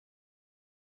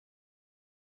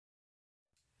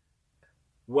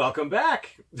Welcome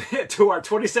back to our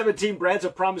 2017 Brands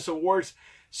of Promise Awards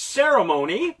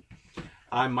ceremony.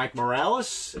 I'm Mike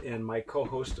Morales, and my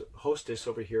hostess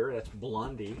over here, that's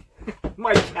Blondie,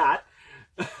 my cat.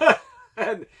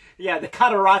 And yeah, the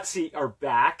Catarazzi are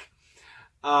back.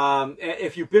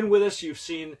 If you've been with us, you've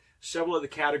seen several of the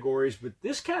categories, but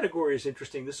this category is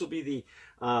interesting. This will be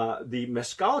the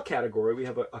Mezcal category. We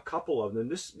have a couple of them.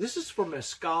 This is for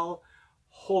Mezcal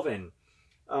Joven.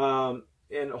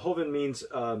 And Joven means,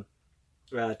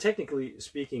 technically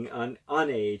speaking,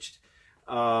 unaged.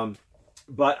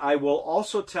 But I will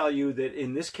also tell you that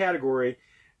in this category,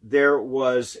 there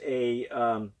was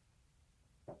I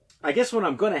guess what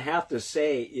I'm going to have to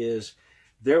say is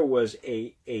there was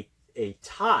a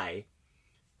tie.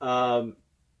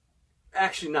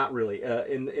 Actually, not really.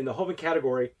 In the Joven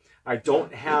category, I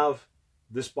don't have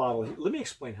this bottle. Let me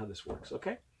explain how this works,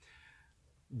 okay?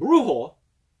 Brujo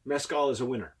Mezcal is a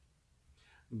winner.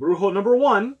 Brujo number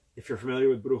 1, if you're familiar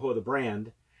with Brujo, the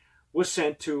brand, was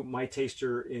sent to my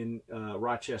taster in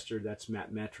Rochester. That's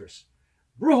Matt Metris.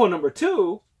 Brujo number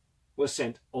 2 was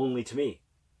sent only to me.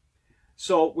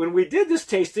 So when we did this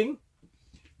tasting,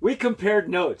 we compared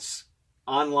notes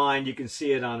online. You can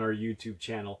see it on our YouTube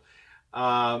channel.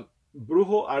 Brujo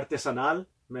Artesanal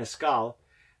Mezcal.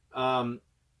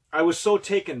 I was so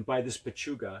taken by this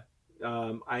Pechuga.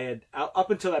 I had,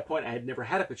 up until that point, I had never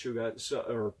had a Pechuga,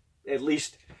 or at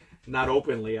least not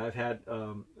openly. I've had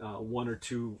one or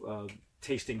two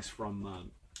tastings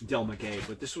from Del Maguey,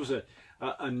 but this was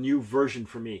a new version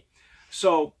for me.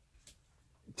 So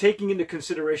taking into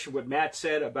consideration what Matt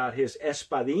said about his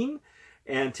Espadin,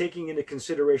 and taking into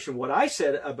consideration what I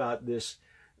said about this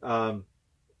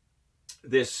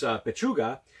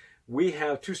Pechuga, we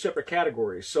have two separate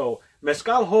categories. So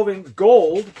Mezcal Joven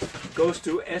Gold goes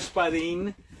to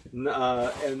Espadin,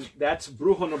 and that's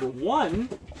Brujo number 1.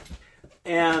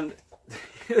 And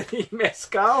the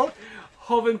Mezcal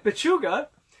Joven Pechuga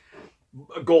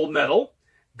gold medal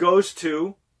goes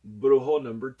to Brujo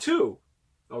number 2.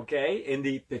 Okay, in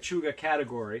the Pechuga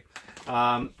category.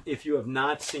 If you have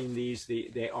not seen these,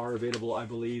 they are available, I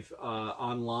believe,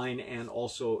 online and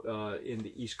also in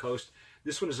the East Coast.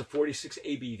 This one is a 46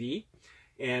 ABV,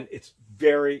 and it's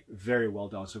very, very well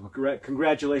done. So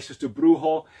congratulations to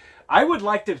Brujo. I would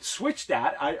like to switch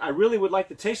that. I really would like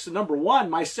to taste the number 1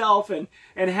 myself and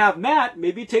have Matt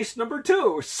maybe taste number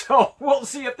 2. So we'll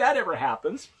see if that ever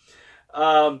happens.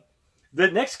 The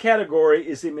next category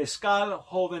is the Mezcal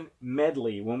Joven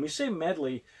Medley. When we say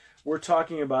medley, we're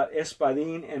talking about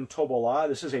Espadin and Tobola.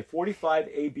 This is a 45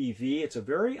 ABV. It's a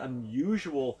very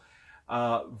unusual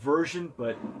version,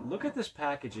 but look at this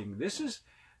packaging. This is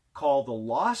called the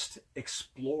Lost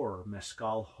Explorer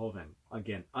Mezcal Joven.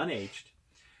 Again, unaged.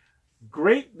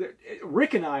 Great.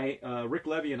 Rick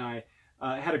Levy and I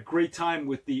had a great time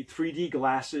with the 3D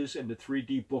glasses and the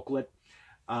 3D booklet.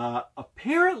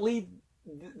 Apparently,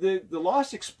 the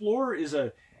Lost Explorer is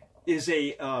a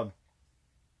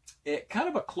kind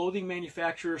of a clothing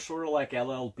manufacturer, sort of like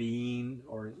LL Bean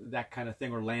or that kind of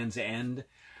thing, or Land's End.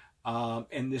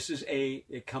 And this is a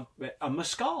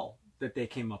mezcal that they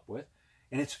came up with,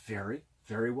 and it's very,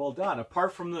 very well done.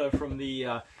 Apart from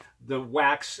the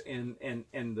wax and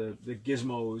the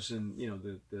gizmos and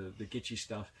the gitchy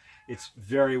stuff, it's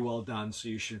very well done. So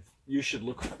you should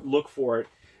look for it.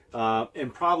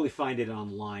 And probably find it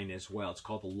online as well. It's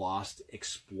called the Lost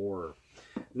Explorer.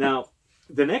 Now,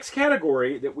 the next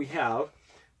category that we have,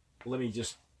 let me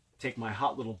just take my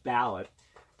hot little ballot.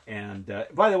 And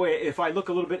by the way, if I look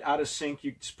a little bit out of sync,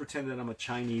 you just pretend that I'm a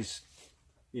Chinese,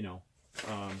 you're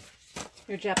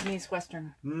Japanese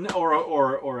Western.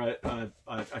 Or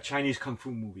a Chinese kung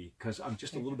fu movie, because I'm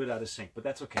just a little bit out of sync. But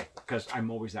that's okay, because I'm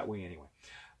always that way anyway.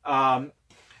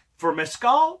 For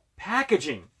mezcal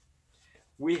packaging,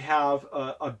 we have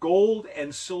a gold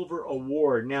and silver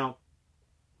award. Now,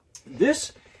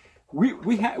 this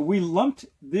we lumped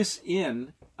this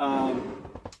in.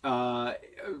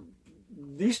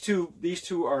 These two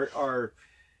are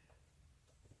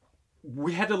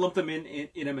we had to lump them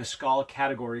in a mezcal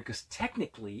category because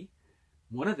technically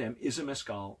one of them is a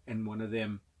mezcal and one of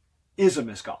them is a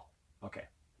mezcal. Okay,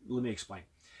 let me explain.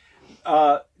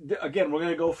 Again, we're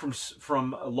going to go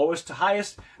from lowest to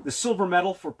highest. The silver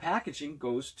medal for packaging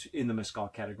goes to, in the mezcal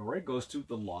category, goes to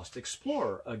the Lost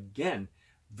Explorer. Again,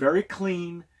 very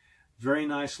clean, very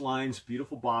nice lines,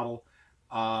 beautiful bottle.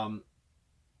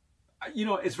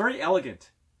 It's very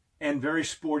elegant and very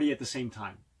sporty at the same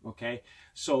time. Okay,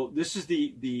 so this is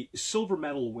the silver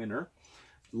medal winner,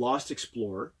 Lost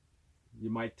Explorer. You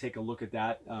might take a look at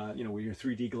that, with your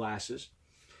 3D glasses.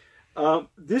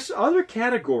 This other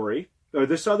category, or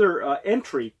this other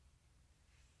entry,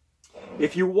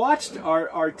 If you watched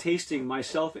our tasting,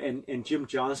 myself and Jim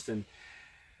Johnston,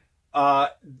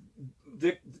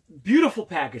 the beautiful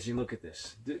packaging. Look at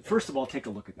this. First of all, take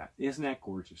a look at that. Isn't that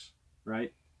gorgeous,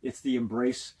 right? It's the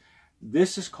Embrace.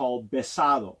 This is called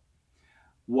Besado.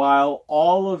 While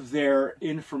all of their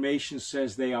information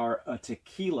says they are a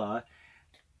tequila,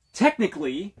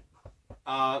 technically,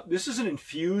 this is an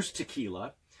infused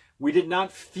tequila. We did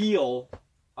not feel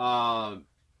that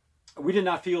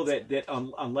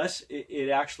unless it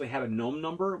actually had a NOM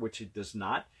number, which it does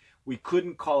not, we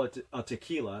couldn't call it a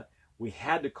tequila. We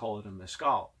had to call it a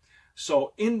mezcal.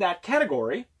 So in that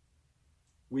category,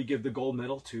 we give the gold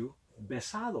medal to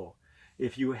Besado.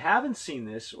 If you haven't seen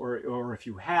this, or if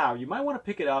you have, you might want to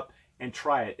pick it up and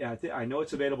try it. I know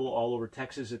it's available all over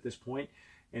Texas at this point,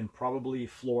 and probably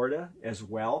Florida as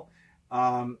well.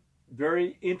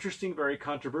 Very interesting, very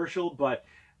controversial, but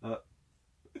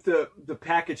the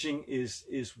packaging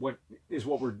is what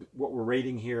we're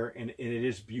rating here, and it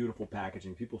is beautiful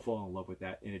packaging. People fall in love with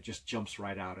that, and it just jumps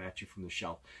right out at you from the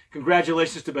shelf.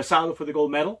 Congratulations to Besado for the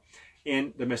gold medal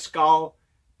in the mezcal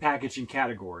packaging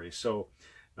category. So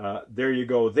there you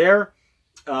go there.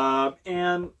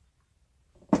 And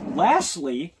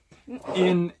lastly,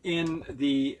 in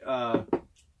the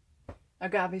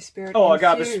agave spirit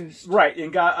infused. Right,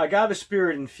 in agave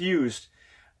spirit infused.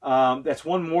 That's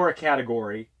one more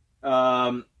category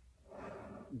that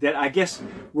I guess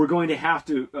we're going to have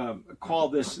to call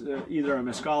this either a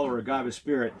mezcal or agave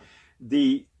spirit.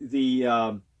 Let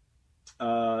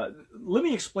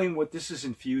me explain what this is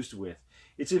infused with.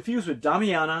 It's infused with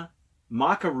Damiana,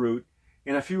 maca root,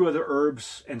 and a few other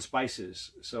herbs and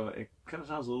spices. So it kind of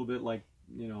sounds a little bit like,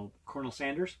 Colonel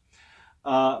Sanders.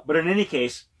 But in any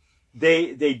case,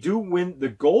 they do win the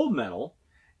gold medal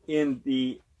in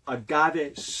the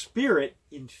agave spirit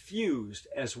infused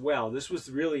as well. This was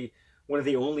really one of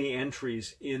the only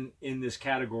entries in this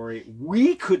category.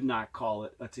 We could not call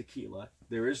it a tequila.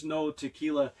 There is no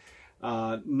tequila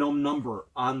NOM number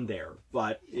on there,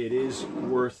 but it is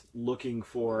worth looking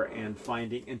for and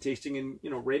finding and tasting, and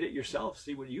rate it yourself.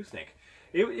 See what you think.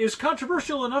 It is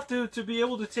controversial enough to be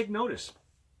able to take notice.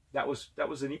 That was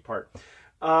the neat part.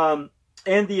 And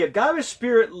the agave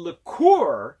spirit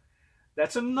liqueur,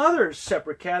 that's another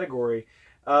separate category.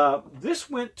 This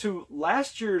went to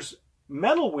last year's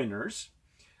medal winners,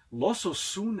 Los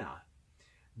Osuna.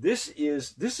 This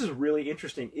is really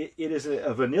interesting. It is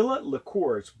a vanilla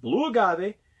liqueur. It's blue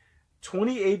agave,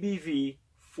 20 ABV,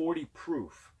 40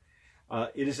 proof.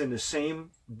 It is in the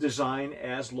same design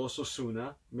as Los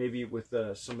Osuna, maybe with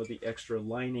some of the extra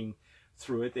lining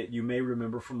through it that you may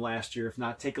remember from last year. If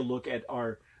not, take a look at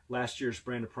our last year's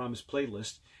Brand of Promise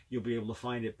playlist. You'll be able to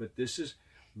find it. But this is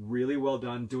really well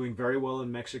done, doing very well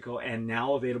in Mexico, and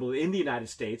now available in the United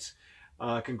States.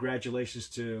 Congratulations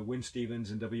to Win Stevens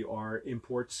and WRS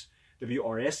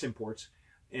Imports.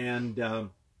 And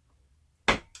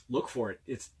look for it.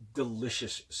 It's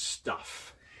delicious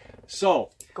stuff.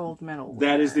 So, gold medal winner.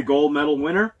 That is the gold medal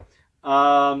winner.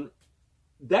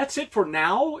 That's it for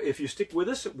now. If you stick with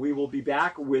us, we will be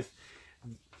back with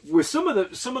some of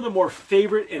the more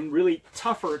favorite and really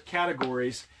tougher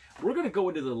categories. We're going to go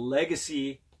into the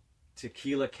legacy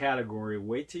tequila category.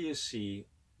 Wait till you see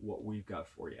what we've got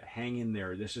for you. Hang in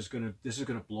there. This is gonna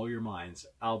blow your minds.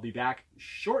 I'll be back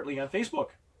shortly on Facebook.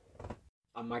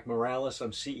 I'm Mike Morales.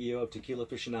 I'm CEO of Tequila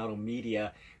Aficionado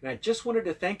Media, and I just wanted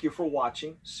to thank you for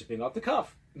watching Sipping Off the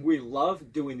Cuff. We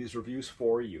love doing these reviews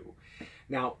for you.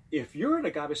 Now, if you're an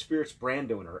Agave Spirits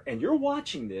brand owner and you're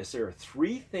watching this, there are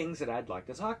 3 things that I'd like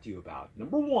to talk to you about.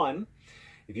 Number 1,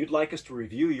 if you'd like us to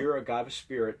review your Agave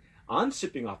Spirit on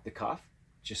Sipping Off the Cuff,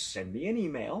 just send me an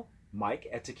email,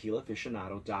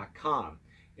 mike@tequilaaficionado.com.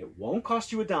 It won't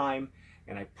cost you a dime,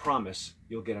 and I promise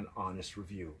you'll get an honest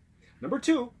review. Number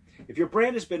 2, if your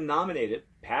brand has been nominated,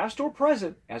 past or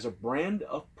present, as a brand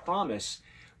of promise,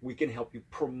 we can help you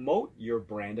promote your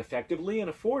brand effectively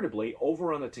and affordably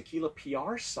over on the tequila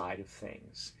PR side of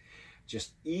things.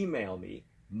 Just email me,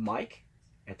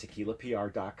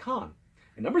 mike@tequilapr.com.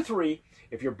 And number 3,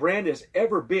 if your brand has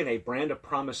ever been a Brand of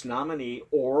Promise nominee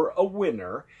or a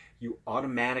winner, you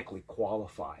automatically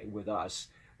qualify with us,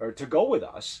 or to go with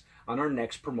us on our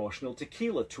next promotional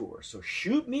tequila tour. So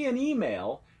shoot me an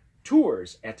email,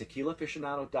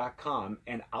 tours@tequilaaficionado.com,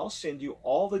 and I'll send you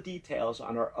all the details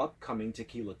on our upcoming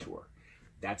tequila tour.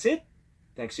 That's it.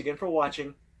 Thanks again for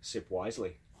watching. Sip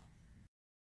wisely.